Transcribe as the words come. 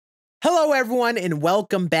Hello everyone and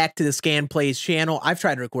welcome back to the Scan Plays channel. I've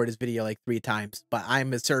tried to record this video like 3 times, but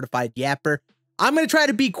I'm a certified yapper. I'm going to try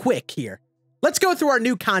to be quick here. Let's go through our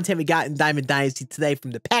new content we got in Diamond Dynasty today, from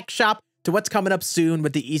the pack shop to what's coming up soon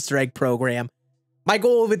with the Easter egg program. My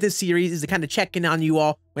goal with this series is to kind of check in on you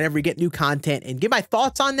all whenever we get new content and give my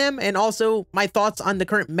thoughts on them, and also my thoughts on the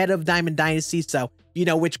current meta of Diamond Dynasty, so you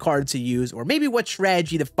know which cards to use or maybe what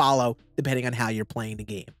strategy to follow depending on how you're playing the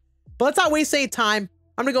game. But let's not waste any time.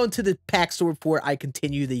 I'm going to go into the pack store before I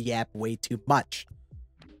continue the yap way too much.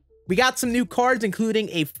 We got some new cards, including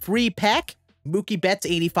a free pack, Mookie Betts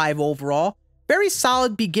 85 overall. Very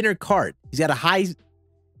solid beginner card. He's got a high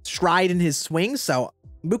stride in his swing, so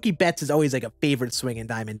Mookie Betts is always like a favorite swing in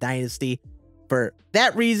Diamond Dynasty. For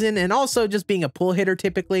that reason, and also just being a pull hitter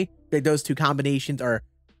typically, like those two combinations are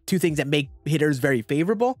two things that make hitters very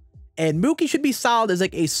favorable. And Mookie should be solid as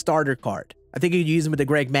like a starter card. I think you could use him with the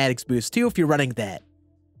Greg Maddux boost too if you're running that.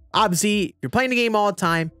 Obviously, if you're playing the game all the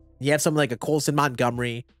time, you have something like a Colson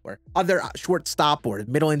Montgomery or other shortstop or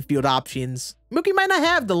middle infield options, Mookie might not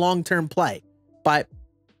have the long-term play, but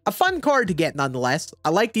a fun card to get nonetheless. I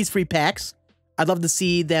like these free packs. I'd love to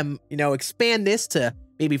see them, expand this to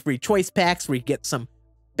maybe free choice packs where you get some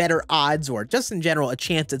better odds or just in general a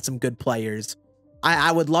chance at some good players.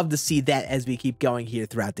 I would love to see that as we keep going here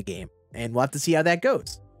throughout the game, and we'll have to see how that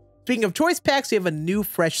goes. Speaking of choice packs, we have a new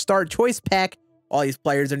fresh start choice pack. All these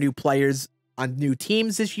players are new players on new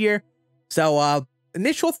teams this year. So,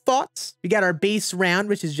 initial thoughts. We got our base round,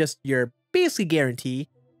 which is just your basically guarantee.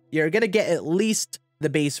 You're going to get at least the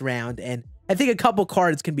base round, and I think a couple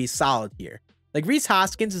cards can be solid here. Like Rhys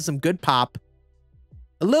Hoskins is some good pop.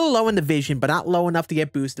 A little low in the vision, but not low enough to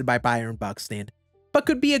get boosted by Byron Buxton. But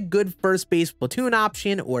could be a good first base platoon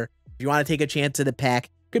option, or if you want to take a chance at the pack,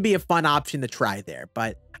 could be a fun option to try there.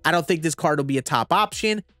 But I don't think this card will be a top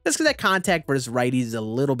option, just because that contact versus righties is a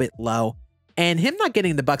little bit low, and him not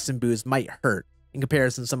getting the Buxton boost might hurt in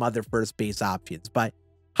comparison to some other first base options. But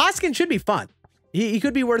Hoskins should be fun. He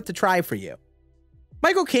could be worth a try for you.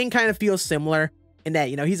 Michael King kind of feels similar in that,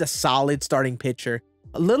 he's a solid starting pitcher,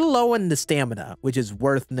 a little low in the stamina, which is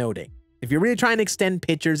worth noting. If you're really trying to extend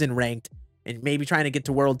pitchers in ranked and maybe trying to get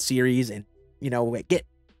to World Series and, get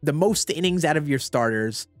the most innings out of your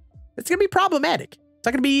starters, it's going to be problematic. It's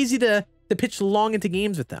not going to be easy to pitch long into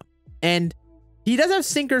games with them. And he does have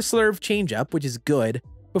sinker, slurve, changeup, which is good.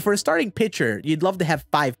 But for a starting pitcher, you'd love to have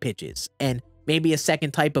 5 pitches and maybe a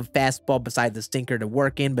second type of fastball besides the sinker to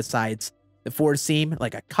work in, besides the 4-seam,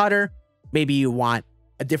 like a cutter. Maybe you want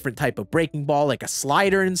a different type of breaking ball, like a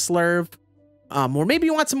slider and slurve. Or maybe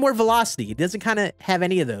you want some more velocity. He doesn't kind of have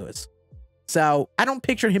any of those. So I don't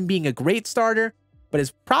picture him being a great starter, but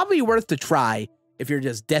it's probably worth the try if you're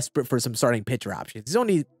just desperate for some starting pitcher options. He's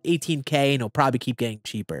only 18K and he'll probably keep getting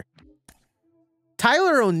cheaper.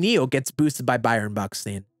 Tyler O'Neill gets boosted by Byron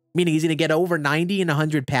Buxton, meaning he's going to get over 90 and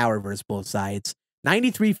 100 power versus both sides,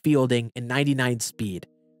 93 fielding, and 99 speed.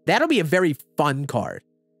 That'll be a very fun card.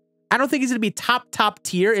 I don't think he's going to be top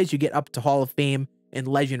tier as you get up to Hall of Fame and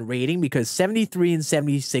Legend rating, because 73 and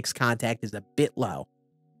 76 contact is a bit low.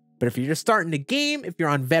 But if you're just starting the game, if you're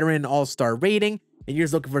on veteran all-star rating, and you're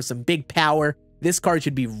just looking for some big power, this card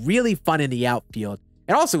should be really fun in the outfield.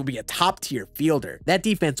 It also will be a top-tier fielder. That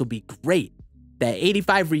defense will be great. That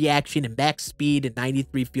 85 reaction and max speed and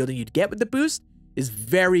 93 fielding you'd get with the boost is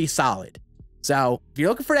very solid. So, if you're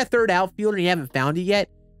looking for that third outfielder and you haven't found it yet,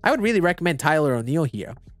 I would really recommend Tyler O'Neill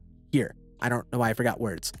here. I don't know why I forgot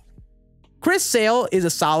words. Chris Sale is a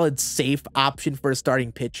solid, safe option for a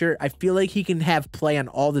starting pitcher. I feel like he can have play on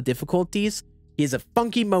all the difficulties. He has a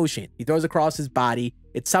funky motion. He throws across his body.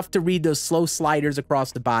 It's tough to read those slow sliders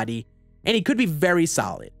across the body, and he could be very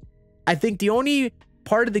solid. I think the only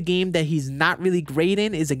part of the game that he's not really great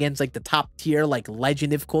in is against like the top tier, like legend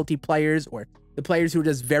difficulty players or the players who are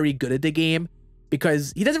just very good at the game,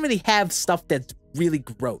 because he doesn't really have stuff that's really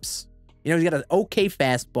gross. He's got an okay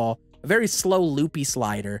fastball, a very slow loopy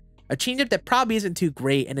slider, a changeup that probably isn't too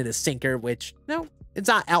great, and then a sinker, which, it's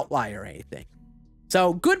not outlier or anything.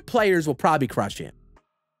 So good players will probably crush him.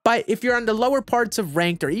 But if you're on the lower parts of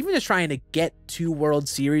ranked or even just trying to get to World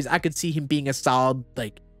Series, I could see him being a solid,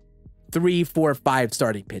 like, 3, 4, 5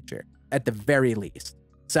 starting pitcher at the very least.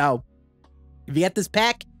 So if you get this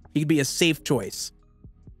pack, he could be a safe choice.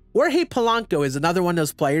 Jorge Polanco is another one of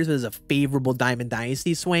those players that has a favorable Diamond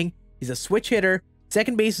Dynasty swing. He's a switch hitter.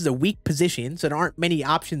 Second base is a weak position, so there aren't many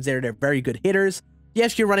options there that are very good hitters.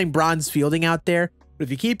 Yes, you're running bronze fielding out there, but if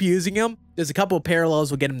you keep using him, there's a couple of parallels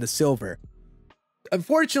will get him to silver.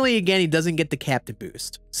 Unfortunately, again, he doesn't get the captain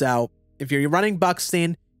boost. So if you're running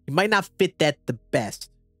Buxton, he might not fit that the best.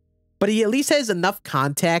 but he at least has enough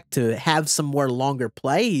contact to have some more longer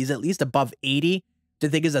play. He's at least above 80, which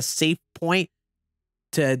I think is a safe point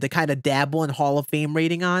to kind of dabble in Hall of Fame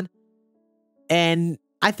rating on. And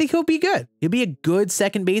I think he'll be good. He'll be a good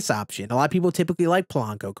second base option. A lot of people typically like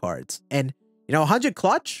Polanco cards. And, you know, 100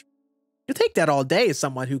 clutch, you'll take that all day as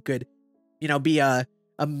someone who could, you know, be a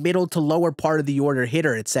middle to lower part of the order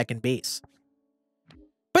hitter at second base.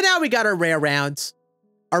 But now we got our rare rounds.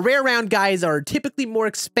 Our rare round guys are typically more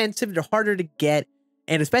expensive. They're harder to get.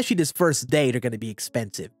 And especially this first day, they're going to be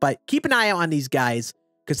expensive. But keep an eye out on these guys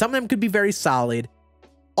because some of them could be very solid.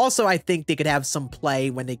 Also, I think they could have some play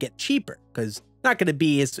when they get cheaper because they're not going to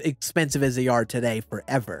be as expensive as they are today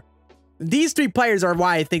forever. These three players are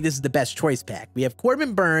why I think this is the best choice pack. We have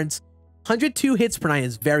Corbin Burnes. 102 hits per nine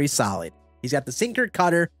is very solid. He's got the sinker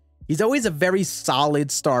cutter. He's always a very solid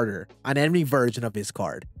starter on any version of his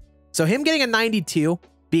card. So him getting a 92,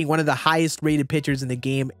 being one of the highest rated pitchers in the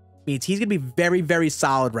game, means he's going to be very, very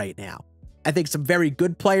solid right now. I think some very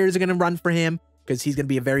good players are going to run for him because he's going to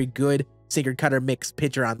be a very good sinker cutter mix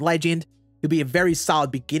pitcher on Legend. He'll be a very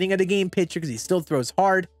solid beginning of the game pitcher because he still throws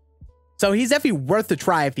hard. So he's definitely worth a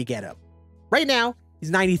try if you get him. Right now, he's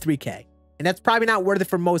 93K. And that's probably not worth it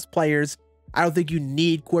for most players. I don't think you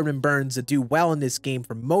need Corbin Burnes to do well in this game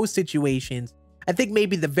for most situations. I think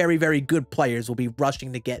maybe the very, very good players will be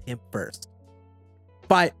rushing to get him first.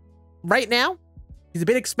 But right now, he's a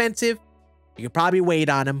bit expensive. You could probably wait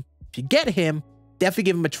on him. If you get him, definitely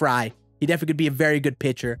give him a try. He definitely could be a very good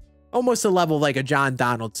pitcher. Almost a level like a John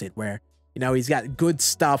Donaldson where, you know, he's got good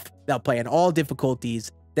stuff that'll play in all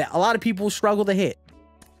difficulties that a lot of people struggle to hit.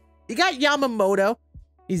 You got Yamamoto.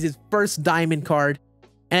 He's his first diamond card.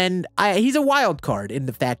 And he's a wild card in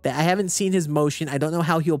the fact that I haven't seen his motion. I don't know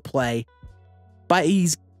how he'll play. But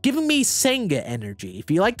he's giving me Senga energy. If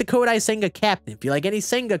you like the Kodai Senga captain, if you like any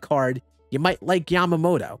Senga card, you might like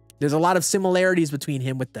Yamamoto. There's a lot of similarities between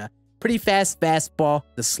him with the pretty fast fastball,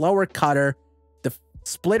 the slower cutter, the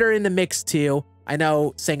splitter in the mix too. I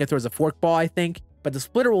know Senga throws a forkball, I think, but the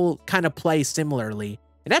splitter will kind of play similarly.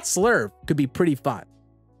 And that slurve could be pretty fun.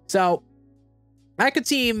 So I could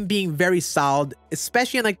see him being very solid,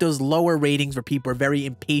 especially in like those lower ratings where people are very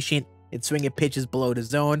impatient and swinging pitches below the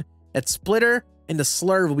zone. That splitter and the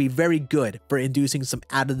slurve will be very good for inducing some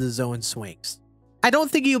out of the zone swings. I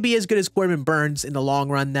don't think he'll be as good as Corbin Burnes in the long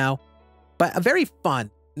run now, but a very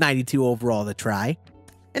fun 92 overall to try.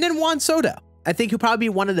 And then Juan Soto. I think he'll probably be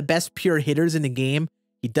one of the best pure hitters in the game.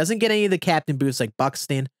 He doesn't get any of the captain boosts like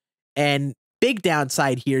Buxton. And big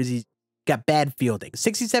downside here is he's got bad fielding.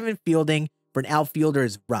 67 fielding for an outfielder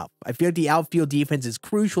is rough. I feel like the outfield defense is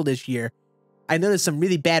crucial this year. I know there's some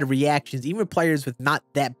really bad reactions, even with players with not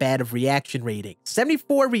that bad of reaction rating.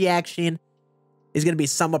 74 reaction is going to be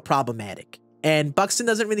somewhat problematic. And Buxton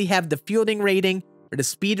doesn't really have the fielding rating or the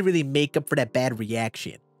speed to really make up for that bad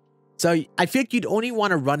reaction. So I feel like you'd only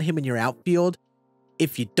want to run him in your outfield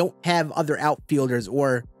if you don't have other outfielders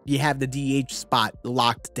or you have the DH spot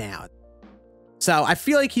locked down. So I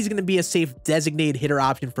feel like he's going to be a safe designated hitter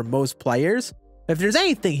option for most players. But if there's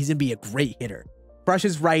anything, he's going to be a great hitter.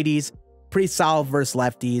 Crushes righties, pretty solid versus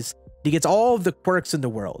lefties. He gets all of the quirks in the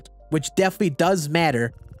world, which definitely does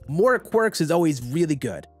matter. More quirks is always really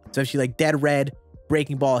good. Especially like dead red,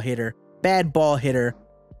 breaking ball hitter, bad ball hitter.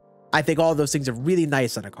 I think all of those things are really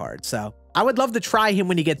nice on a card. So I would love to try him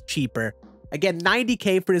when he gets cheaper. Again,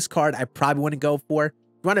 90K for this card, I probably wouldn't go for. If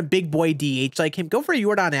you want a big boy DH like him, go for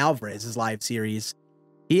Yordan Alvarez's live series.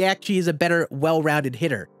 He actually is a better, well-rounded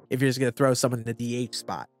hitter if you're just going to throw someone in the DH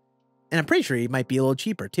spot. And I'm pretty sure he might be a little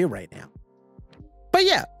cheaper too right now. But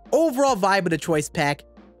yeah, overall vibe of the choice pack.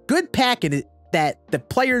 Good pack in it that the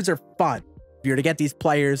players are fun. If you were to get these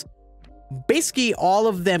players, basically all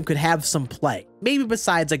of them could have some play. Maybe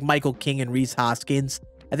besides like Michael King and Rhys Hoskins.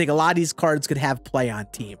 I think a lot of these cards could have play on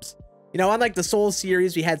teams. You know, unlike the Soul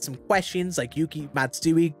series, we had some questions like Yuki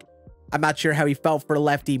Matsui. I'm not sure how he felt for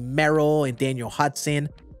lefty Merrill and Daniel Hudson.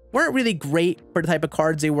 Weren't really great for the type of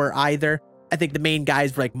cards they were either. I think the main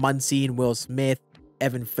guys were like Muncy and Will Smith,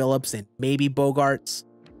 Evan Phillips, and maybe Bogarts.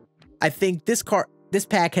 I think this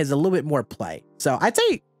pack has a little bit more play. So I'd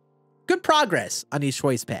say good progress on these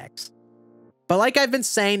choice packs. But like I've been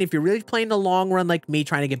saying, if you're really playing the long run like me,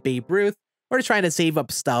 trying to get Babe Ruth, or just trying to save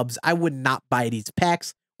up stubs, I would not buy these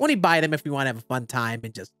packs. Only buy them if you want to have a fun time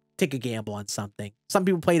and just take a gamble on something. Some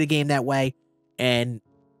people play the game that way, and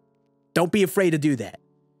don't be afraid to do that.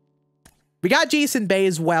 We got Jason Bay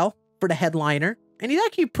as well for the headliner, and he's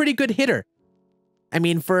actually a pretty good hitter. I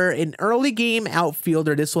mean, for an early game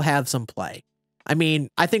outfielder, this will have some play. I mean,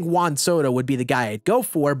 I think Juan Soto would be the guy I'd go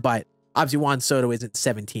for, but obviously Juan Soto isn't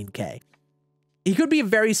 17K. He could be a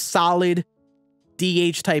very solid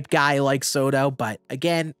DH type guy like Soto, but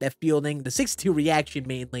again, that fielding, the 62 reaction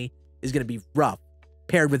mainly, is going to be rough.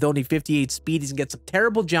 Paired with only 58 speed, he's going to get some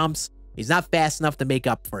terrible jumps. He's not fast enough to make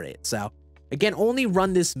up for it. So, again, only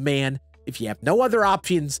run this man if you have no other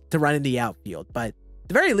options to run in the outfield. But at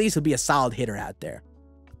the very least, he'll be a solid hitter out there.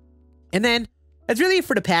 And then, that's really it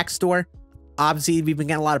for the pack store. Obviously, we've been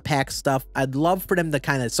getting a lot of pack stuff. I'd love for them to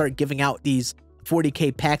kind of start giving out these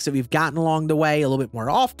 40K packs that we've gotten along the way a little bit more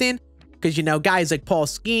often. Because, you know, guys like Paul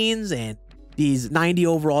Scanns and these 90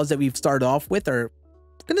 overalls that we've started off with are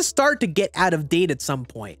going to start to get out of date at some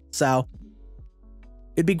point. So,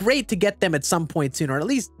 it'd be great to get them at some point soon, or at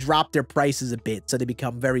least drop their prices a bit so they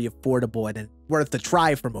become very affordable and worth a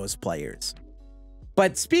try for most players.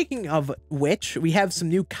 But speaking of which, we have some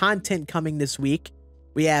new content coming this week.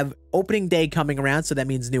 We have opening day coming around, so that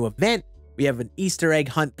means new event. We have an Easter egg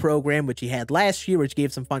hunt program, which he had last year, which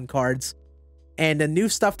gave some fun cards. And a new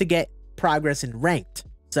stuff to get progress in ranked.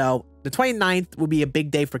 So the 29th will be a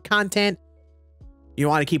big day for content. You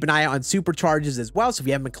want to keep an eye out on supercharges as well. So if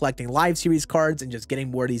you haven't been collecting live series cards and just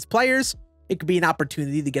getting more of these players, it could be an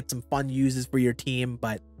opportunity to get some fun uses for your team,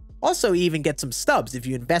 but also even get some stubs if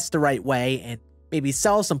you invest the right way and maybe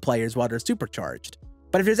sell some players while they're supercharged.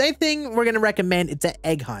 But if there's anything we're going to recommend, it's an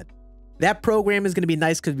egg hunt. That program is going to be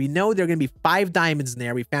nice because we know there are going to be 5 diamonds in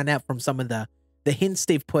there. We found out from some of the hints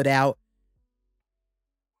they've put out.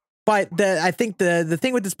 But I think the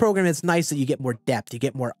thing with this program is nice that you get more depth. You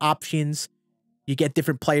get more options. You get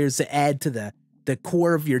different players to add to the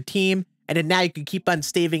core of your team. And then now you can keep on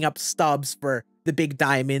staving up stubs for the big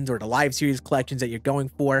diamonds or the live series collections that you're going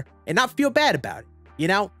for and not feel bad about it. You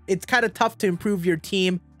know, it's kind of tough to improve your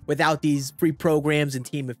team without these free programs and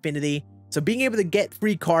team affinity. So being able to get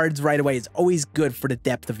free cards right away is always good for the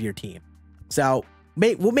depth of your team. So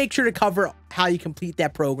we'll make sure to cover how you complete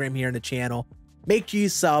that program here on the channel. Make sure you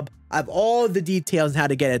sub. I have all of the details on how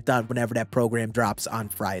to get it done whenever that program drops on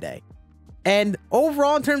Friday. And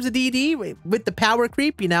overall, in terms of DD, with the power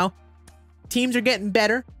creep, you know, teams are getting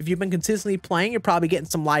better. If you've been consistently playing, you're probably getting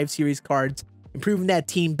some live series cards, improving that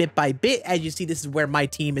team bit by bit. As you see, this is where my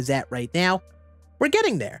team is at right now. We're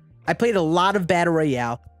getting there. I played a lot of Battle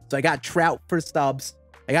Royale, so I got Trout for stubs.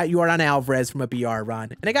 I got Yordan Alvarez from a BR run,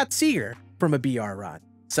 and I got Seager from a BR run.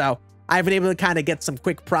 So I've been able to kind of get some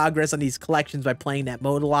quick progress on these collections by playing that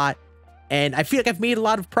mode a lot. And I feel like I've made a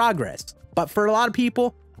lot of progress. But for a lot of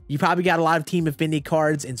people, you probably got a lot of team affinity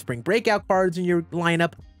cards and spring breakout cards in your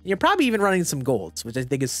lineup. And you're probably even running some golds, which I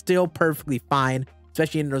think is still perfectly fine,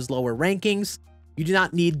 especially in those lower rankings. You do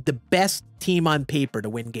not need the best team on paper to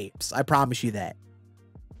win games. I promise you that.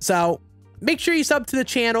 So make sure you sub to the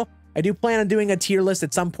channel. I do plan on doing a tier list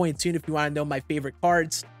at some point soon if you want to know my favorite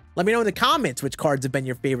cards. Let me know in the comments which cards have been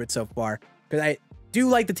your favorite so far, because I do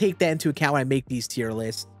like to take that into account when I make these tier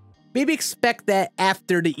lists. Maybe expect that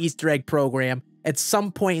after the Easter egg program, at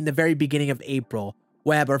some point in the very beginning of April,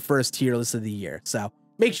 we'll have our first tier list of the year. So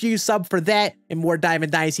make sure you sub for that and more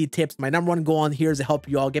Diamond Dynasty tips. My #1 goal on here is to help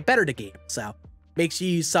you all get better at the game. So make sure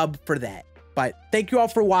you sub for that. But thank you all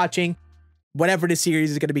for watching, whatever this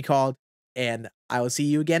series is going to be called, and I will see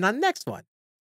you again on the next one.